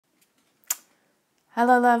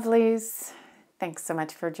Hello, lovelies. Thanks so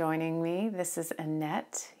much for joining me. This is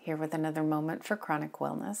Annette here with another moment for chronic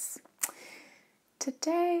wellness.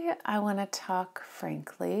 Today, I want to talk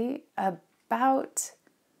frankly about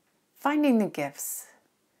finding the gifts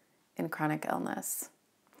in chronic illness.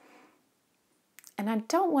 And I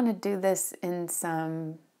don't want to do this in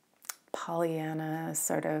some Pollyanna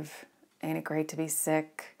sort of ain't it great to be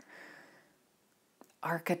sick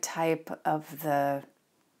archetype of the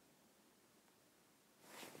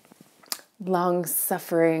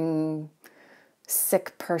long-suffering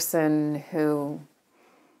sick person who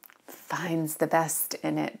finds the best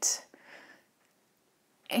in it.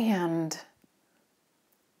 And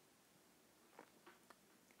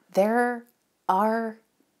there are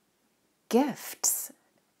gifts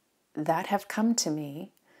that have come to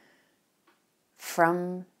me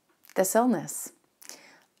from this illness.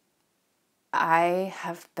 I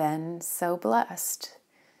have been so blessed,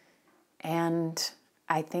 and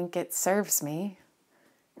I think it serves me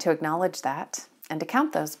to acknowledge that and to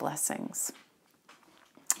count those blessings.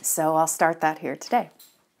 So I'll start that here today.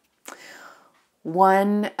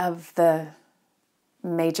 One of the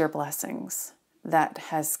major blessings that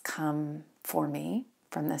has come for me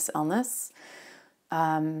from this illness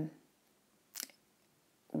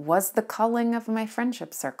was the calling of my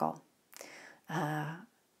friendship circle.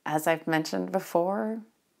 As I've mentioned before,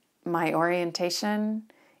 my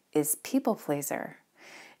orientation is people pleaser.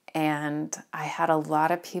 And I had a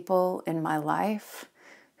lot of people in my life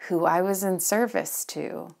who I was in service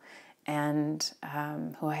to and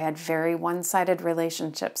who I had very one-sided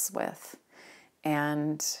relationships with.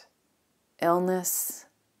 And illness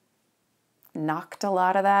knocked a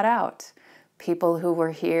lot of that out. People who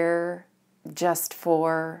were here just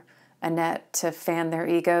for Annette to fan their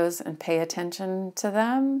egos and pay attention to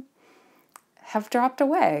them have dropped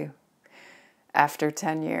away after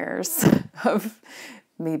 10 years of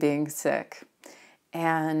me being sick.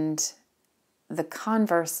 And the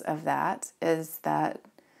converse of that is that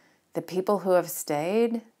the people who have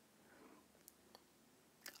stayed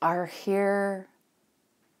are here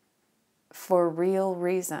for real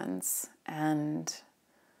reasons. And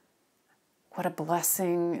what a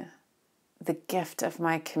blessing the gift of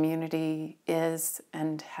my community is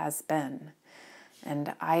and has been.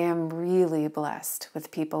 And I am really blessed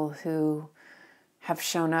with people who have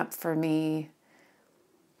shown up for me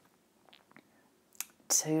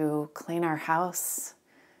to clean our house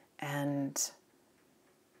and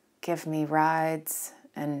give me rides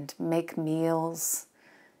and make meals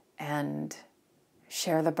and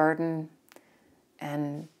share the burden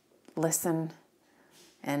and listen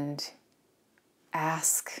and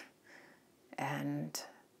ask and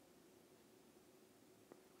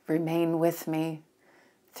remain with me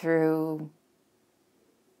through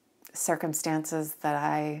circumstances that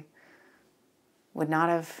I would not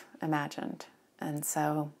have imagined. And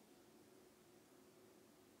so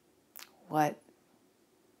what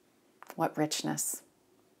richness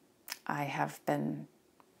I have been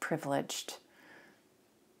privileged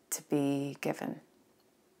to be given.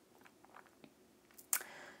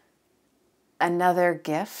 Another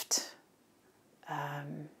gift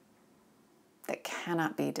that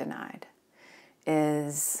cannot be denied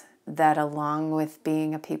is that along with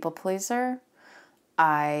being a people pleaser,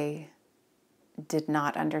 I did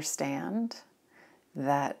not understand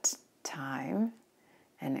that time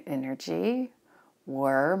and energy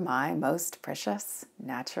were my most precious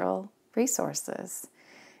natural resources.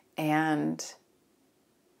 And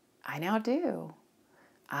I now do.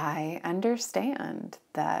 I understand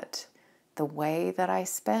that the way that I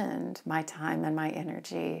spend my time and my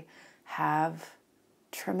energy have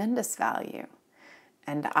tremendous value.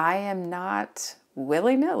 And I am not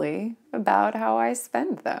willy-nilly about how I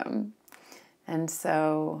spend them. And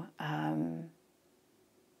so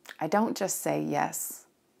I don't just say yes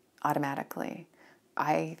automatically.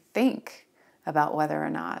 I think about whether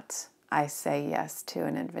or not I say yes to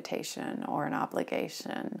an invitation or an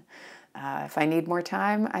obligation. If I need more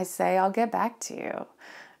time, I say I'll get back to you.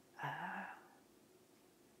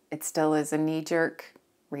 It still is a knee-jerk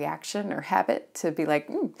reaction or habit to be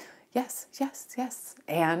like, yes, yes, yes.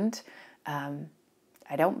 And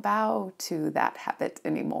I don't bow to that habit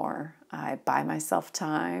anymore. I buy myself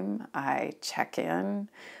time. I check in.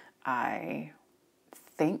 I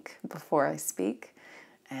think before I speak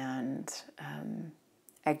and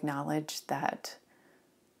acknowledge that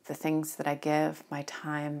the things that I give my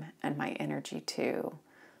time and my energy to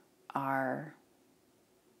are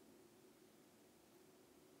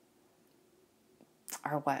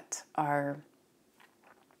what? Are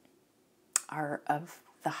of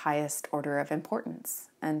the highest order of importance.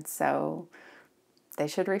 And so they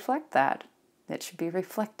should reflect that. It should be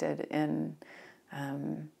reflected in,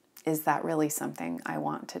 is that really something I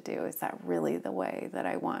want to do? Is that really the way that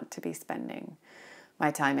I want to be spending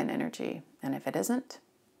my time and energy? And if it isn't,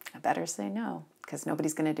 I better say no, because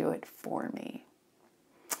nobody's going to do it for me.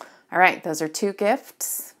 All right, those are 2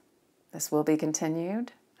 gifts. This will be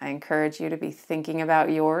continued. I encourage you to be thinking about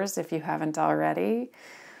yours if you haven't already.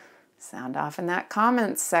 Sound off in that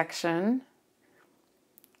comments section.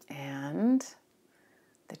 And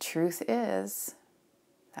the truth is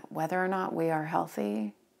that whether or not we are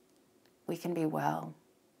healthy, we can be well.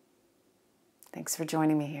 Thanks for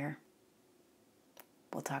joining me here.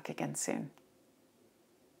 We'll talk again soon.